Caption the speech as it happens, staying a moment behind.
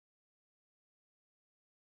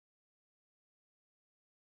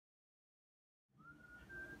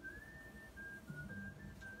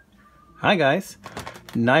Hi guys,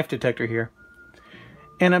 Knife Detector here,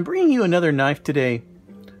 and I'm bringing you another knife today,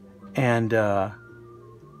 and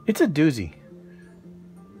it's a doozy.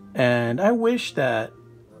 And I wish that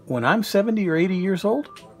when I'm 70 or 80 years old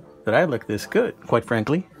that I look this good, quite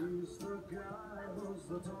frankly.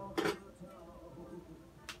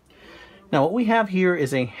 Now what we have here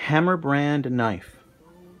is a Hammer brand knife.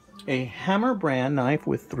 A Hammer brand knife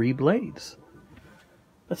with 3 blades.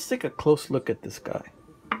 Let's take a close look at this guy.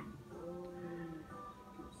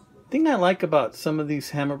 The thing I like about some of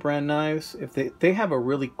these Hammer brand knives, if they have a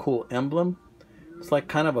really cool emblem. It's like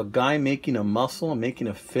kind of a guy making a muscle and making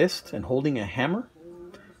a fist and holding a hammer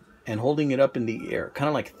and holding it up in the air, kind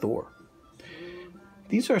of like Thor.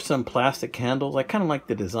 These are some plastic handles. I kind of like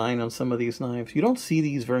the design on some of these knives. You don't see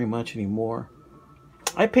these very much anymore.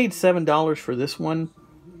 I paid $7 for this one.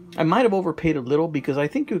 I might have overpaid a little because I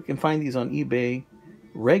think you can find these on eBay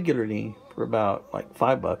regularly for about like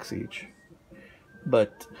 $5 each.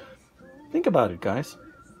 But think about it, guys.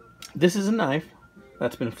 This is a knife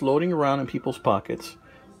that's been floating around in people's pockets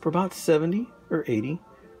for about 70 or 80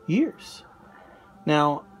 years.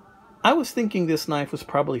 Now, I was thinking this knife was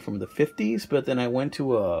probably from the 50s, but then I went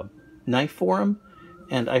to a knife forum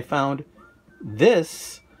and I found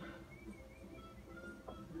this.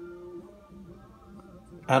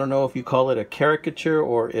 I don't know if you call it a caricature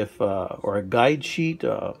or if or a guide sheet,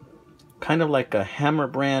 kind of like a Hammer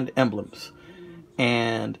brand emblems.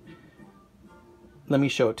 And let me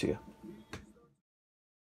show it to you.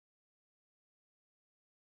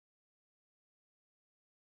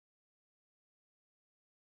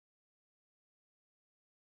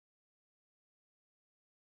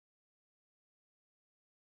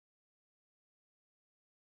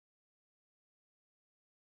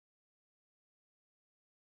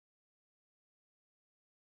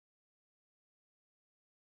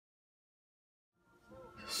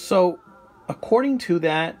 So, according to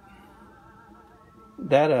that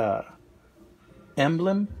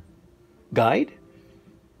emblem guide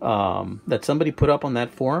that somebody put up on that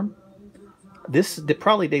forum, this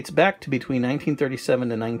probably dates back to between 1937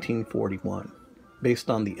 to 1941, based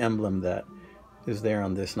on the emblem that is there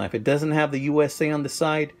on this knife. It doesn't have the USA on the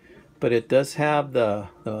side, but it does have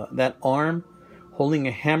that arm holding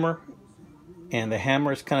a hammer, and the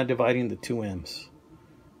hammer is kind of dividing the two M's.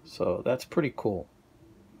 So that's pretty cool.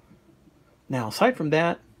 Now, aside from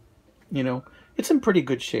that, you know, it's in pretty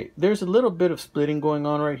good shape. There's a little bit of splitting going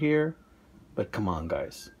on right here, but come on,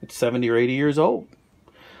 guys. It's 70 or 80 years old.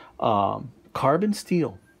 Carbon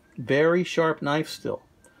steel. Very sharp knife still.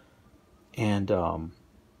 And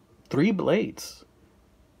 3 blades.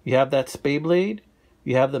 You have that spay blade,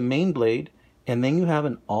 you have the main blade, and then you have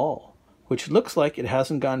an awl, which looks like it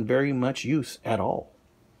hasn't gotten very much use at all.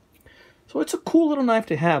 So it's a cool little knife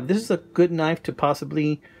to have. This is a good knife to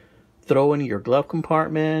possibly throw in your glove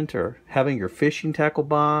compartment, or having your fishing tackle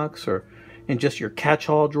box, or in just your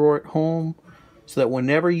catch-all drawer at home, so that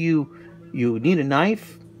whenever you need a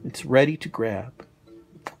knife, it's ready to grab.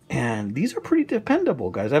 And these are pretty dependable,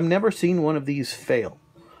 guys. I've never seen one of these fail.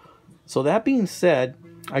 So that being said,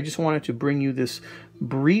 I just wanted to bring you this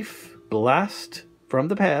brief blast from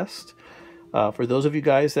the past. For those of you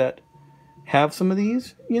guys that have some of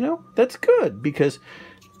these, you know, that's good, because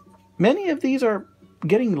many of these are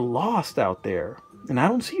getting lost out there, and I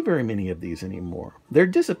don't see very many of these anymore. They're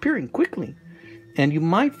disappearing quickly, and you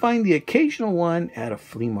might find the occasional one at a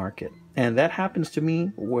flea market, and that happens to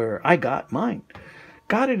me where I got mine.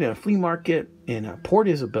 Got it at a flea market in Port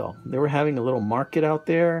Isabel. They were having a little market out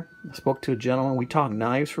there. I spoke to a gentleman. We talked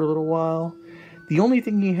knives for a little while. The only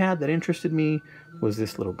thing he had that interested me was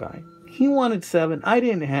this little guy. He wanted 7. I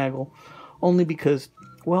didn't haggle, only because,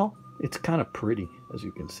 well, it's kind of pretty, as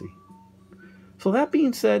you can see. So that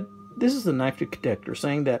being said, this is the Knife Detector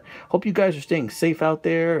saying that hope you guys are staying safe out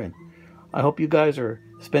there, and I hope you guys are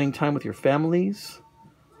spending time with your families.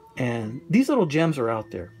 And these little gems are out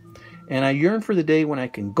there. And I yearn for the day when I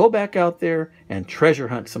can go back out there and treasure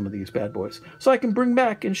hunt some of these bad boys, so I can bring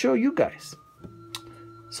back and show you guys.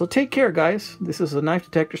 So take care, guys. This is the Knife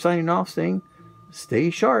Detector signing off, saying stay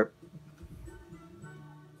sharp.